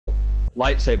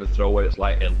lightsaber throw where it's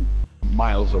like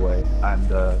miles away, and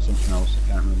something else.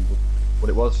 I can't remember what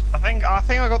it was. I think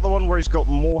I got the one where he's got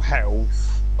more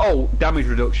health. Oh, damage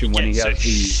reduction when he has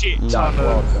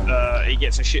he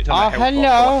gets a shit ton Oh, of health.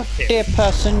 hello, dear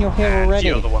person, you're here and already.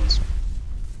 the other ones.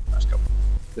 That's cool.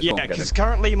 Yeah, because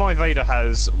currently my Vader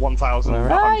has 1,000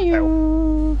 Where are health.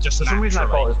 you? Just For some reason I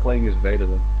thought I was playing as Vader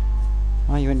then.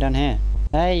 Oh, you went down here.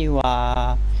 There you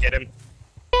are. Get him.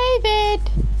 David!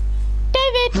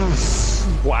 David!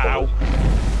 Wow.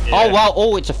 Oh, wow,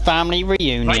 oh, it's a family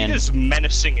reunion. Vader's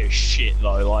menacing as shit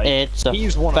though, like, It's a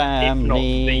he's one of, if not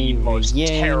the most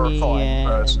terrifying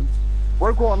person.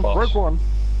 Rogue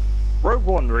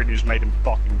One really just made him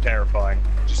fucking terrifying.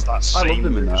 Just that scene. I loved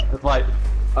him in that. Like,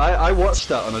 I watched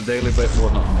that on a daily basis.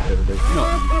 Well, not on a daily basis. You know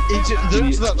what I mean?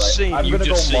 There's that scene I'm you gonna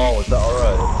just go Maul, is that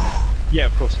alright? Yeah,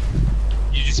 of course.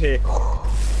 You just hear,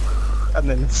 and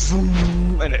then,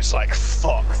 vroom, and it's like,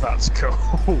 fuck, that's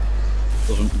cool.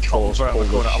 Doesn't cause around the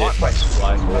corner. I might play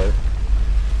flying away.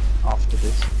 after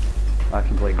this. I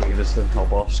can play Grievous then, or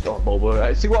Bosk, or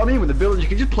Boba. See what I mean with the buildings? You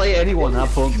can just play anyone,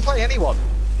 have fun. You can play anyone.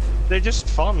 They're just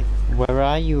fun. Where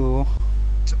are you?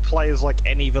 To play as like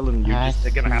any villain,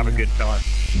 they're gonna have a good time.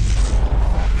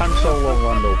 Han Solo and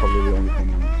Lando probably the only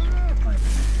thing.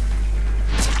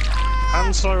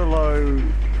 Han Solo,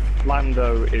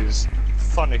 Lando is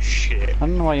fun as shit. I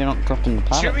don't know why you're not dropping the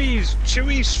pallet.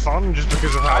 Chewie's fun just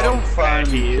because of how I don't find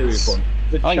he Chewie is. fun.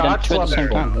 The Oh, you charge done two at the same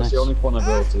fun, time, that's nice. the only fun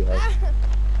ability he has.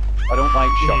 I don't like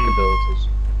shock abilities.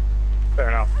 Fair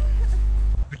enough.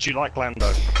 But you like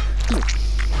Lando.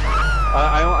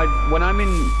 When I'm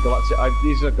in Galactic,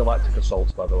 these are Galactic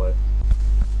Assaults, by the way.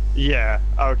 Yeah.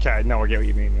 Okay. No, I get what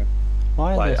you mean. Yeah.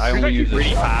 Why Like, this? I He's only actually use really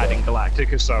this bad in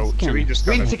Galactic Assault. Skin. Chewie just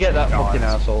We kinda need to get that dies. fucking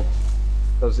asshole.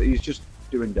 Because he's just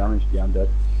doing damage beyond dead.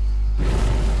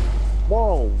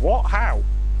 Whoa! What? How?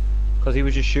 Because he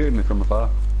was just shooting me from afar.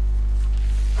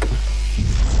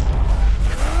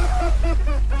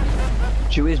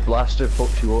 Chewie's blaster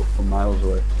fucks you up from miles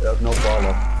away. It has no fall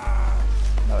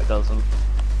off. No, it doesn't.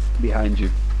 Behind you.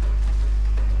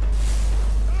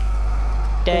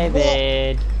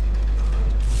 David!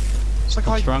 It's like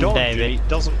What's I wrong, dodge David? and it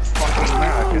doesn't fucking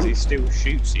matter because he still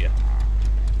shoots you.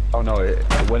 Oh no,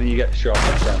 when you get shot,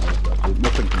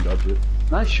 nothing can dodge it.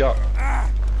 Nice shot.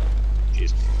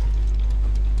 Jeez.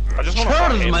 I just want to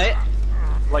fight him. mate!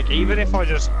 Like, even if I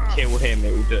just kill him,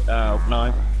 it will do.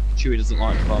 No. Chewie doesn't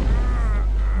like fun.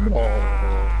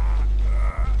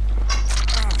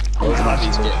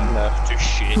 He's getting nerfed to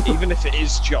shit, even if it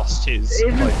is just his.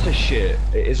 It isn't to shit.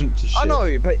 It isn't to shit. I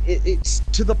know, but it's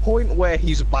to the point where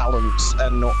he's balanced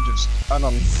and not just an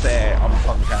unfair,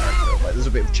 unfun character. Like, there's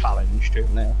a bit of challenge to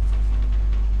him now.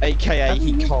 AKA,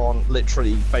 he can't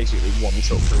literally basically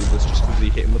one-shot Grievous just because he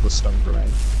hit him with a stun grenade.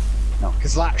 No.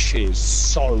 Because that shit is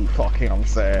so fucking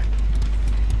unfair.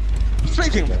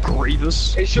 Speaking of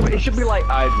Grievous, It should be like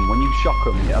Iden. When you shock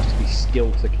him, it has to be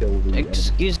skill to kill the enemy.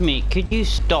 Excuse me, could you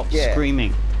stop Yeah.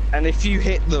 screaming? and if you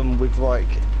hit them with like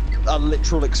a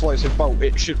literal explosive bolt,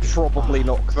 it should probably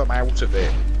knock them out of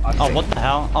it. I Oh, think. what the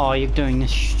hell? Oh, you're doing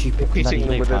this stupid bloody Hitting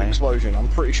them with an fire. explosion, I'm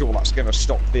pretty sure that's going to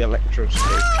stop the electricity.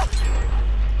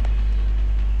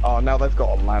 Oh, now they've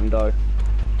got a Lando.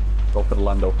 Go for the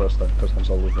Lando first then, because Han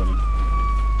Solo's running.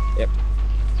 Yep.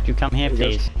 Could you come here, Here he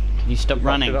goes. please? Can you stop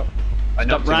running? I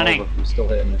knocked him running. over. He's still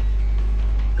hitting me.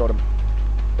 Got him.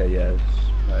 Okay, yes.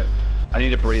 Right. I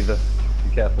need a breather.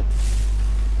 Be careful.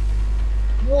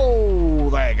 Whoa,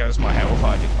 there goes my health.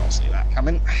 I did not see that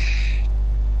coming.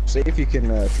 See if you can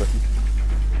trick him.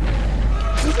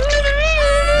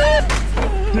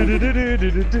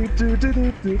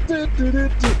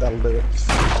 That'll do it.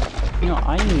 You know,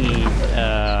 I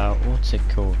need, what's it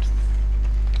called?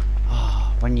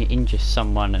 Oh, when you injure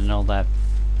someone and all their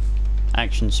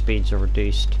action speeds are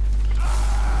reduced.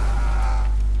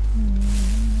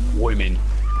 Women.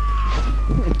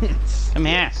 Come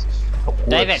here.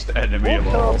 David! Worst enemy of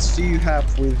What all. cards do you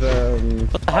have with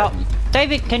What the hell?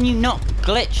 David, can you not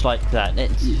glitch like that?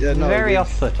 It's very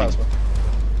off-putting.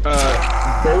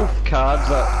 Both cards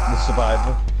that the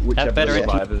survivor, whichever better the hit.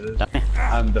 survivors is, Damn.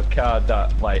 and the card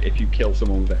that, like, if you kill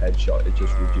someone with a headshot, it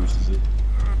just reduces it.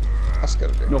 That's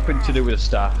gonna do. Nothing to do with the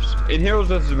staffs. In Heroes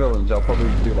vs Villains, I'll probably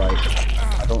do like,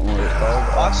 I don't know what it's called.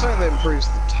 I'd say that improves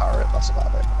the turret, that's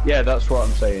about it. Yeah, that's what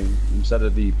I'm saying. Instead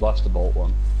of the blaster bolt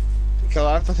one. Because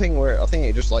I have the thing where I think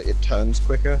it just like it turns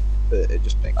quicker, but it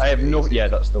just makes I have it no. easy. Yeah,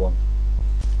 that's the one.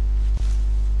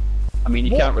 I mean,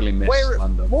 you can't really miss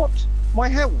Lando. What? My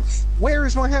health? Where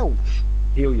is my health?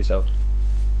 Heal yourself.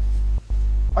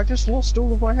 I just lost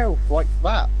all of my health, like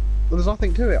that. There's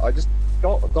nothing to it, I just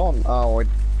got gone. Oh,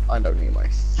 I don't need my...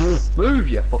 Move,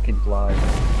 you fucking fly.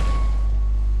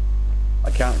 I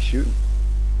can't shoot him.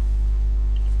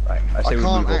 Right, I I say we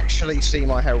can't move up. actually see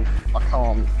my health. I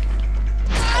can't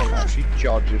actually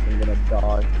judge if I'm gonna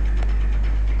die.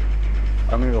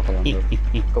 I'm gonna go for Lando.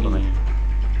 Come with me.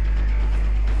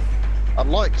 I'd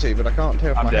like to, but I can't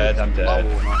tell if I'm my dead, health's I'm low dead.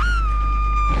 or not.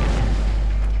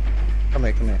 Come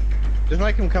here, come here. Just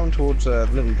make him come towards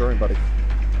little drone buddy.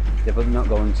 Yeah, but they're not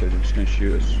going to. They're just gonna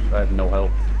shoot us. I have no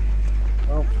help.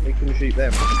 Well, we can shoot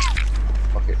them.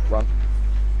 Fuck it, run.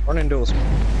 Run indoors.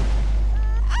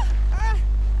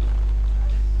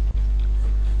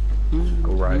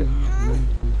 Go right.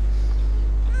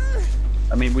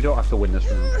 I mean, we don't have to win this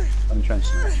round. I'm trying to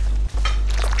smash.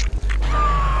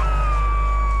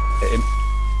 Hit him.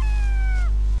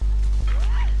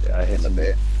 Yeah, I hit A him.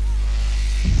 bit.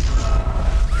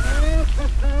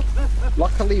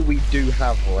 Luckily, we do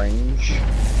have range.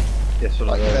 Yes, so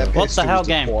Like, their What the hell, pistols are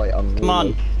game? quite unruly. Come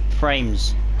on,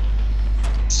 frames.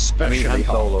 I Especially mean, Han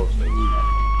hard. Solo, so You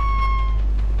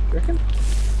reckon?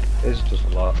 it's just a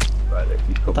lot. Right, there,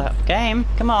 keep coming. The game,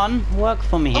 come on, work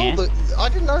for me here. Oh, I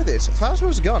didn't know this.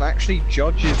 Phasma's gun actually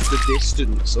judges the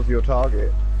distance of your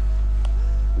target.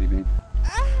 What do you mean?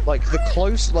 Like the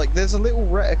close, like there's a little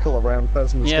reticle around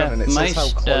Phasma's Yeah, gun, and it says how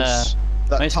most, close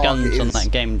that Most target guns is. on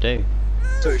that game do.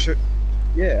 So it should.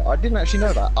 Yeah, I didn't actually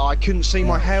know that. I couldn't see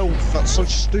my health. That's so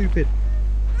stupid.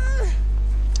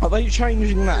 Are they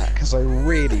changing that? Because I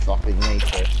really fucking need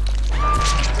to.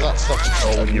 That's fucking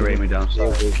Oh, when you're aiming down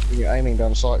Yeah, sight. when you're aiming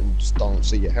down sight and just don't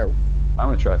see your health. I'm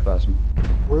gonna try Phasma.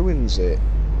 Ruins it.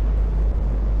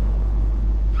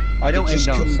 I don't aim just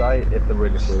down couldn't- sight if they're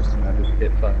really close to me. I just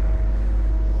hit fire.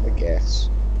 I guess.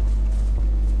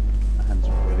 My hands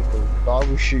are really cool. But I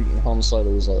was shooting Han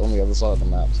Solo was like on the other side of the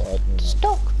map, so I didn't.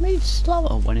 Stock moves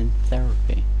slower when in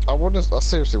therapy. I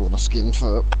seriously want a skin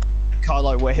for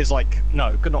Kylo where his like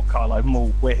not Kylo,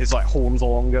 Maul, where his like horns are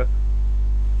longer.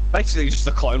 Basically just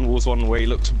the Clone Wars one where he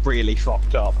looks really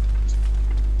fucked up.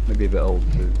 Maybe a bit old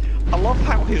too. I love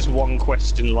how his one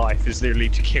quest in life is literally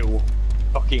to kill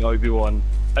fucking Obi-Wan,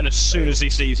 and as soon as he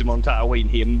sees him on Tatooine,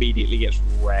 he immediately gets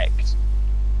wrecked.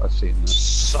 I've seen that.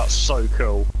 That's so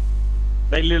cool.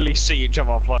 They literally see each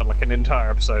other for like an entire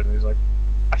episode, and he's like,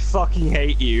 "I fucking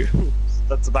hate you."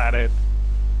 That's about it.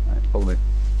 Right, follow me.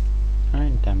 Oh,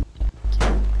 damn it.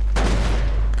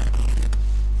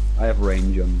 I have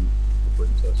range on the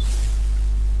princess.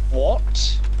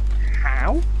 What?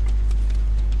 How?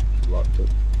 She's locked up.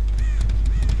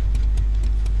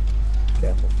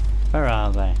 Careful. Where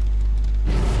are they?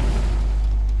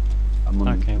 I'm on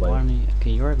Okay, why don't you...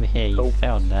 Okay, you're over here. You Oh.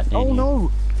 failed that, didn't Oh you?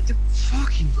 no!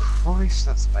 Fucking Christ,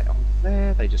 that's a bit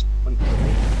unfair. They just went for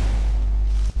me.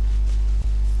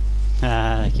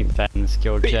 Ah, they keep failing the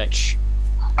skill check. Bitch!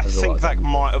 I There's a lot think of that damage.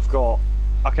 might have got.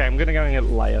 Okay, I'm gonna go and get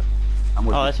Leia. I'm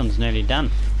with Oh, you. this one's nearly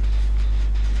done.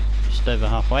 Just over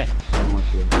halfway. I'm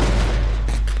with you.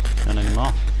 Not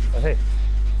anymore. Oh, hey.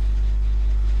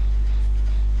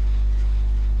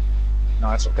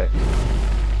 No, it's okay.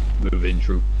 Move in,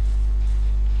 true.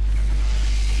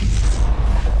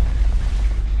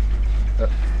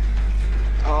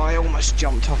 Oh, I almost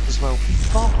jumped off as well.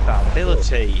 Fuck that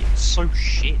ability. It's so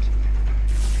shit.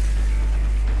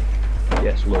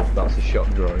 Yes, love, that's a shot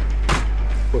droid.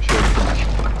 Push it,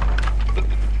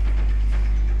 smash.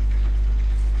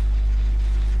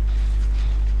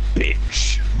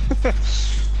 Bitch.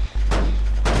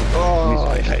 Oh,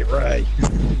 I hate Rey.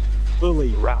 Fully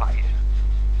Rey.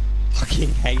 Fucking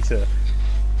hate her.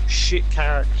 Shit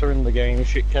character in the game,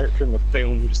 shit character in the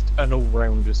film, just an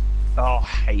all-round just. Oh,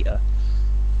 hate her.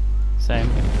 Same.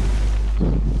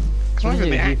 It's not What even do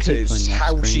the you actor, keep it's when you're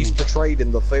how she's screaming? portrayed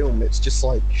in the film. It's just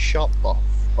like, shut the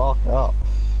fuck up.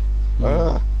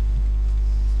 Ugh.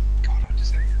 God, I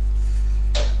just hate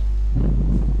her.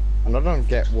 And I don't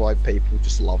get why people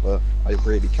just love her. I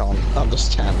really can't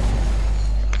understand.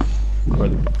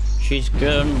 She's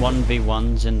good on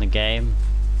 1v1s in the game.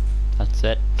 That's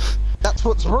it. That's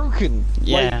what's broken.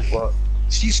 Yeah. Like, what?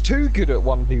 She's too good at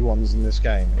 1v1s in this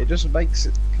game. It just makes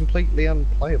it completely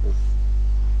unplayable.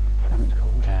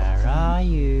 Where are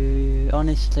you?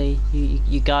 Honestly,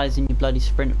 you guys in your bloody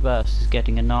sprint verse is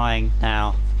getting annoying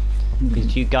now.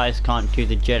 Because you guys can't do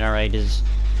the generators.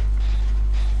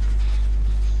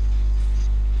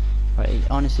 Right, it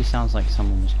honestly sounds like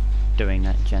someone was doing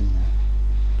that gen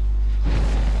there.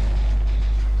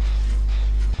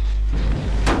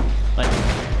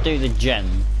 Like, do the gen.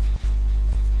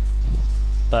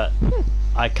 But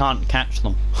I can't catch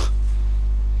them.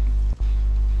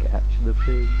 Catch the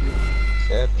pig.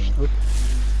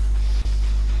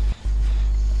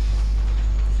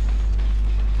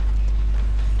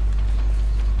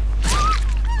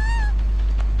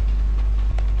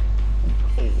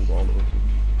 Cold all over.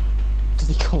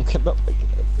 You can't get up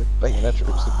banging that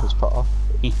troops in this path.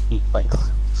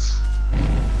 Thanks.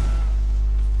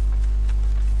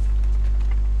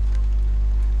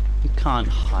 You can't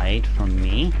hide from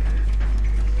me.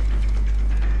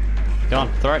 Go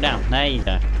on, throw it down. There you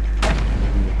go.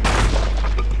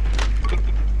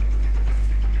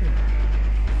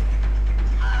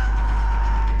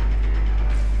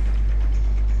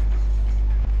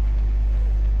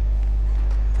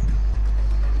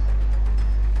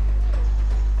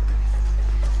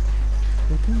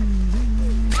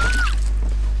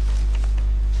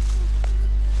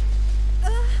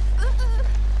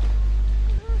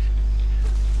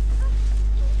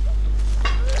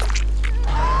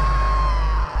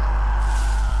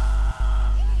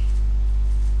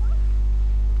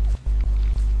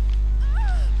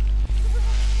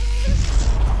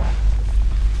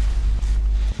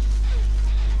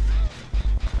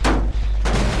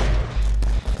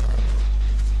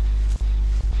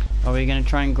 Are we gonna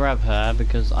try and grab her?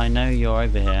 Because I know you're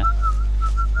over here.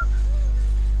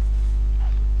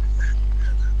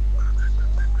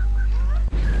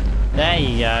 There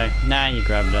you go. Now you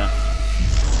grabbed her.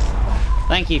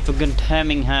 Thank you for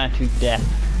condemning her to death.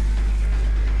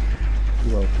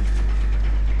 You're welcome.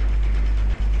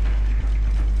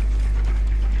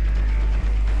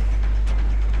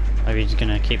 Are we just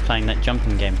gonna keep playing that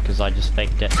jumping game because I just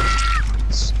faked it?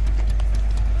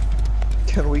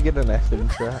 Can we get an F in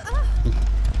chat?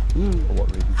 For what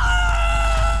reason?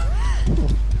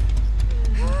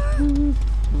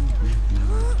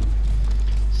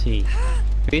 See,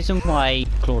 the reason why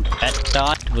Claudette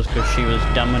died was because she was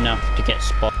dumb enough to get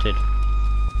spotted.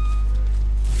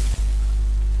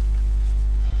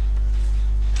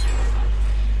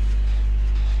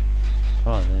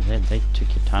 Oh, they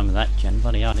took your time with that, Jen,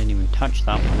 buddy. I didn't even touch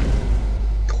that one.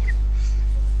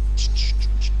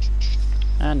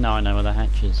 And now I know where the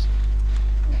hatch is.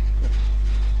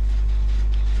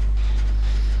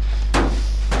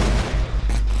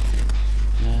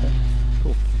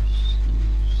 Cool.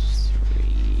 3,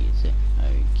 is it?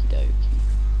 Okie dokie.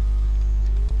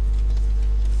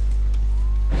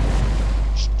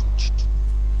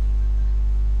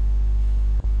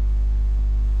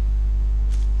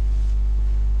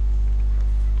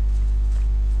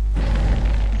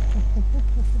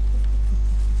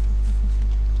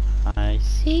 I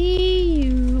see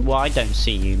you. Well, I don't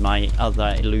see you. My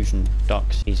other illusion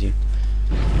doc sees you.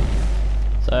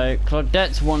 So,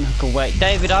 Claudette's one hook away.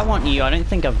 David, I want you. I don't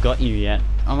think I've got you yet.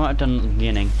 I might have done it at the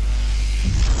beginning.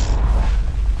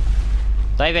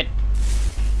 David!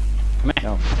 Come here.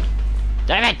 No.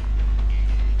 David!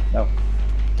 No.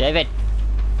 David!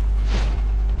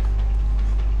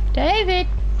 David!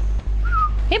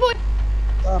 Hey, boy!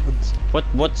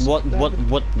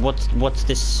 What's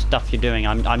this stuff you're doing?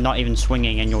 I'm not even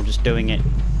swinging and you're just doing it.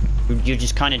 You're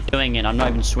just kind of doing it. I'm not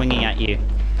even swinging at you.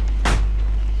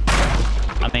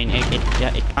 I mean,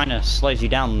 it kind of slows you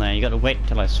down there. You got to wait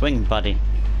until I swing, buddy.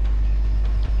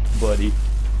 Buddy.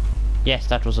 Yes,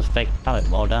 that was a fake pallet.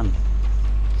 Well done.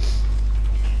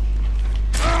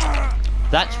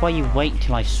 That's why you wait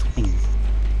till I swing.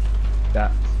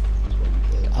 That is what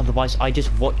you do. Otherwise, I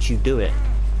just watch you do it,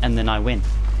 and then I win.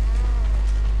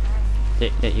 You're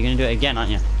gonna do it again,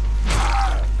 aren't you?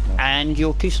 No. And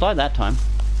you're too slow that time.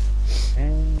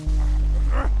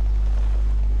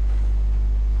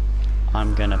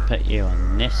 I'm gonna put you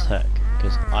on this hook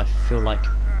because I feel like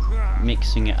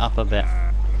mixing it up a bit.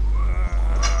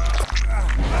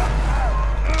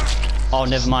 Oh,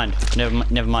 never mind.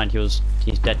 Never mind. He's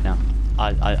dead now.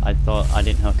 I thought I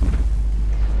didn't hook him.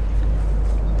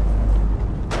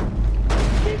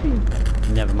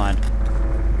 Never mind.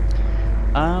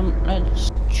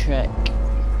 Let's check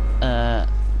that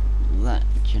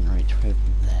generator over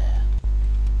there.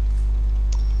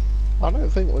 I don't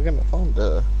think we're gonna find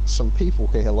some people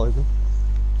here, Logan.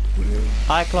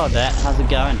 Hi Claudette, how's it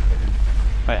going?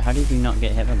 Wait, how did you not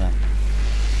get hit with that?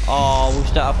 Oh, we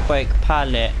start a fake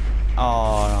pallet.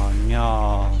 Oh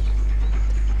no.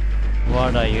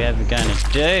 What are you ever gonna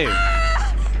do?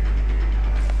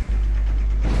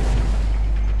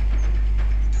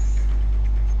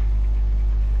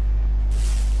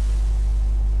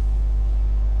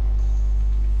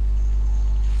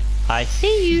 I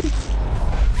see you.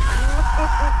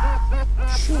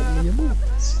 Show me your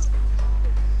moves.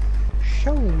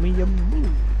 Show me your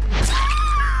moves.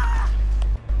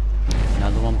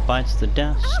 Another one bites the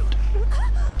dust.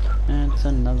 That's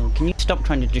another one. Can you stop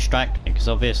trying to distract me? Because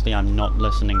obviously I'm not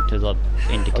listening to the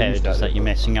indicators that you're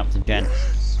messing up the gen.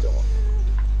 Stop.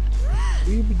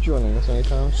 Will you be joining us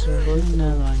anytime soon, Logan?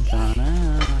 Another one gone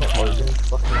out. Logan,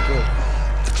 fucking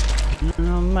good.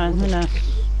 No, man,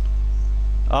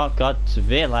 Oh god,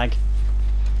 severe lag.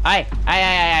 Hey!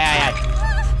 Hey!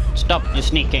 Stop, you're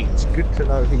sneaking. It's good to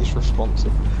know he's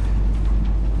responsive.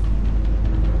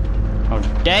 How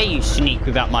dare you sneak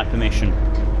without my permission?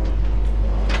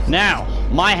 Now,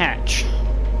 my hatch.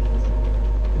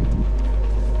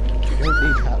 You don't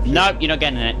need hatches. Nope, you're not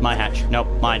getting it. My hatch. Nope,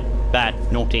 mine. Bad.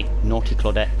 Naughty. Naughty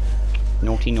Claudette.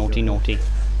 Naughty, naughty, naughty.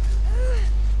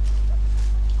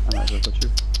 I might as well touch you.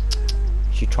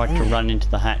 She tried to run into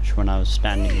the hatch when I was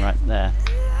standing right there.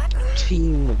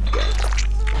 Team again.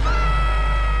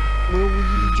 Will you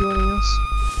be joining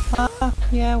us?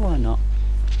 Yeah, why not?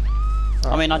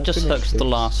 I mean, I I'll just finish hooked the this.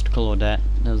 last Claudette.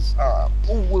 There's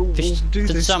We'll do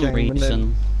for this some game and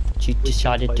then reason, she we can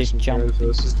decided play to some jump. Heroes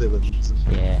versus villains.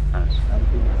 Yeah.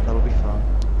 That'll be fun.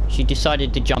 She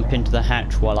decided to jump into the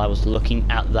hatch while I was looking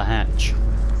at the hatch.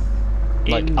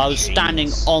 Like, I was standing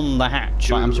on the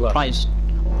hatch. Like, I'm surprised.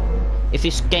 If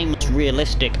this game was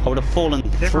realistic, I would have fallen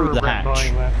through the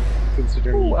hatch.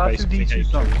 Considering you basically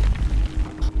hate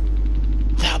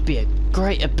That would be a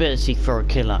great ability for a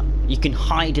killer. You can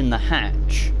hide in the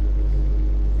hatch.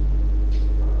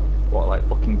 What, like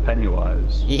fucking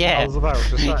Pennywise? Yeah. I was about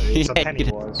to say, it's a Yeah,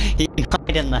 Pennywise. You can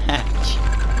hide in the hatch.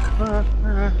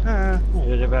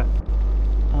 Yeah,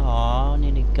 Oh,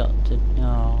 nearly got to.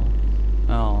 Oh,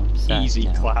 I'm sad easy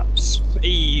now. claps.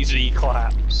 Easy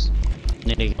claps.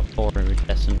 Nearly got 4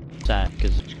 iridescent. Sad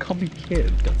because You can't be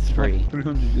kid. got 3. Like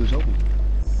 300 years old.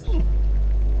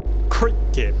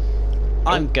 Cricket.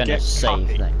 I'm gonna Get save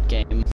cocky. that game.